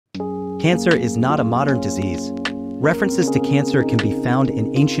Cancer is not a modern disease. References to cancer can be found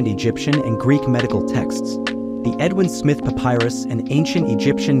in ancient Egyptian and Greek medical texts. The Edwin Smith Papyrus, an ancient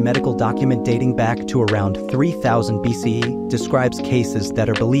Egyptian medical document dating back to around 3000 BCE, describes cases that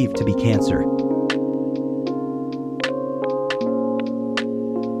are believed to be cancer.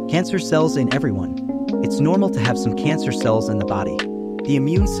 Cancer cells in everyone. It's normal to have some cancer cells in the body. The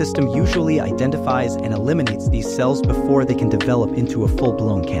immune system usually identifies and eliminates these cells before they can develop into a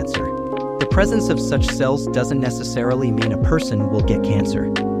full-blown cancer. The presence of such cells doesn't necessarily mean a person will get cancer.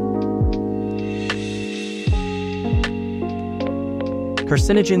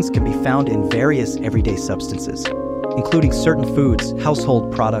 Carcinogens can be found in various everyday substances, including certain foods,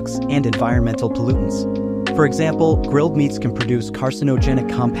 household products, and environmental pollutants. For example, grilled meats can produce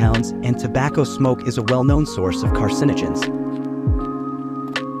carcinogenic compounds, and tobacco smoke is a well-known source of carcinogens.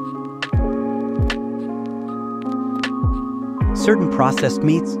 Certain processed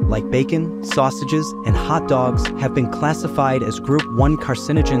meats, like bacon, sausages, and hot dogs, have been classified as Group 1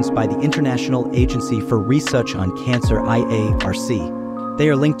 carcinogens by the International Agency for Research on Cancer (IARC). They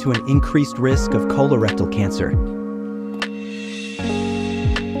are linked to an increased risk of colorectal cancer.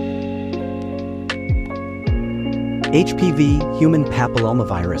 HPV, human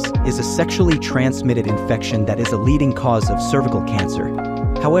papillomavirus, is a sexually transmitted infection that is a leading cause of cervical cancer.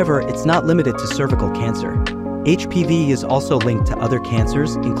 However, it's not limited to cervical cancer. HPV is also linked to other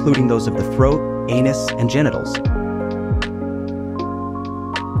cancers, including those of the throat, anus, and genitals.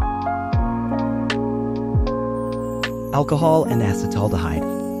 Alcohol and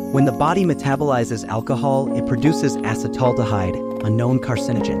acetaldehyde. When the body metabolizes alcohol, it produces acetaldehyde, a known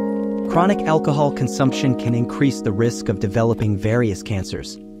carcinogen. Chronic alcohol consumption can increase the risk of developing various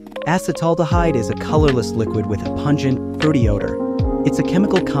cancers. Acetaldehyde is a colorless liquid with a pungent, fruity odor. It's a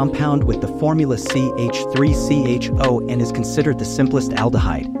chemical compound with the formula CH3CHO and is considered the simplest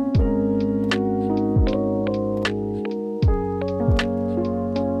aldehyde.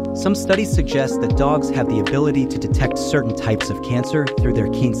 Some studies suggest that dogs have the ability to detect certain types of cancer through their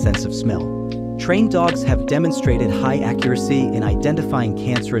keen sense of smell. Trained dogs have demonstrated high accuracy in identifying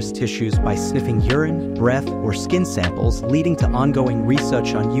cancerous tissues by sniffing urine, breath, or skin samples, leading to ongoing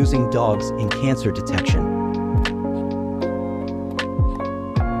research on using dogs in cancer detection.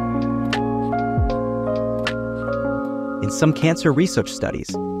 In some cancer research studies,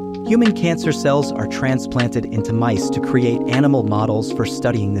 human cancer cells are transplanted into mice to create animal models for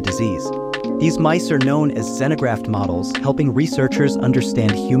studying the disease. These mice are known as xenograft models, helping researchers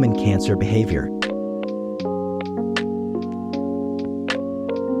understand human cancer behavior.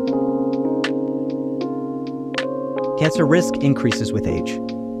 Cancer risk increases with age.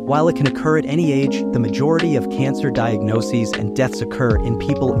 While it can occur at any age, the majority of cancer diagnoses and deaths occur in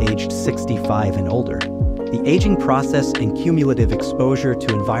people aged 65 and older. The aging process and cumulative exposure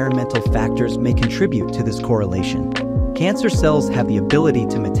to environmental factors may contribute to this correlation. Cancer cells have the ability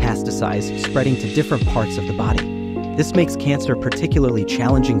to metastasize, spreading to different parts of the body. This makes cancer particularly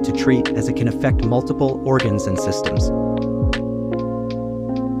challenging to treat as it can affect multiple organs and systems.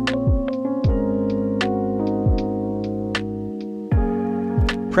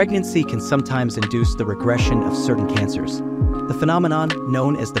 Pregnancy can sometimes induce the regression of certain cancers. The phenomenon,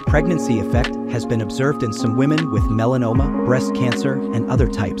 known as the pregnancy effect, has been observed in some women with melanoma, breast cancer, and other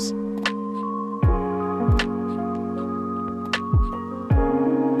types.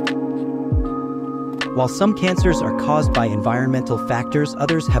 While some cancers are caused by environmental factors,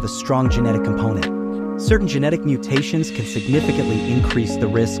 others have a strong genetic component. Certain genetic mutations can significantly increase the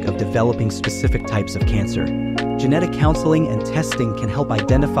risk of developing specific types of cancer. Genetic counseling and testing can help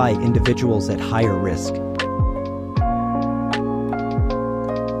identify individuals at higher risk.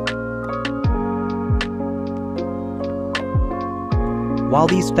 While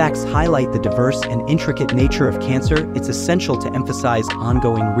these facts highlight the diverse and intricate nature of cancer, it's essential to emphasize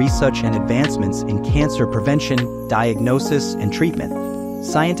ongoing research and advancements in cancer prevention, diagnosis, and treatment.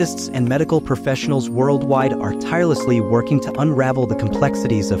 Scientists and medical professionals worldwide are tirelessly working to unravel the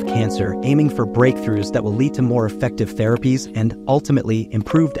complexities of cancer, aiming for breakthroughs that will lead to more effective therapies and, ultimately,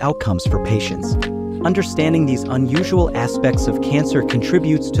 improved outcomes for patients. Understanding these unusual aspects of cancer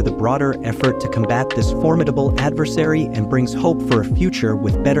contributes to the broader effort to combat this formidable adversary and brings hope for a future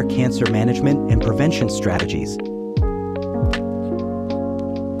with better cancer management and prevention strategies.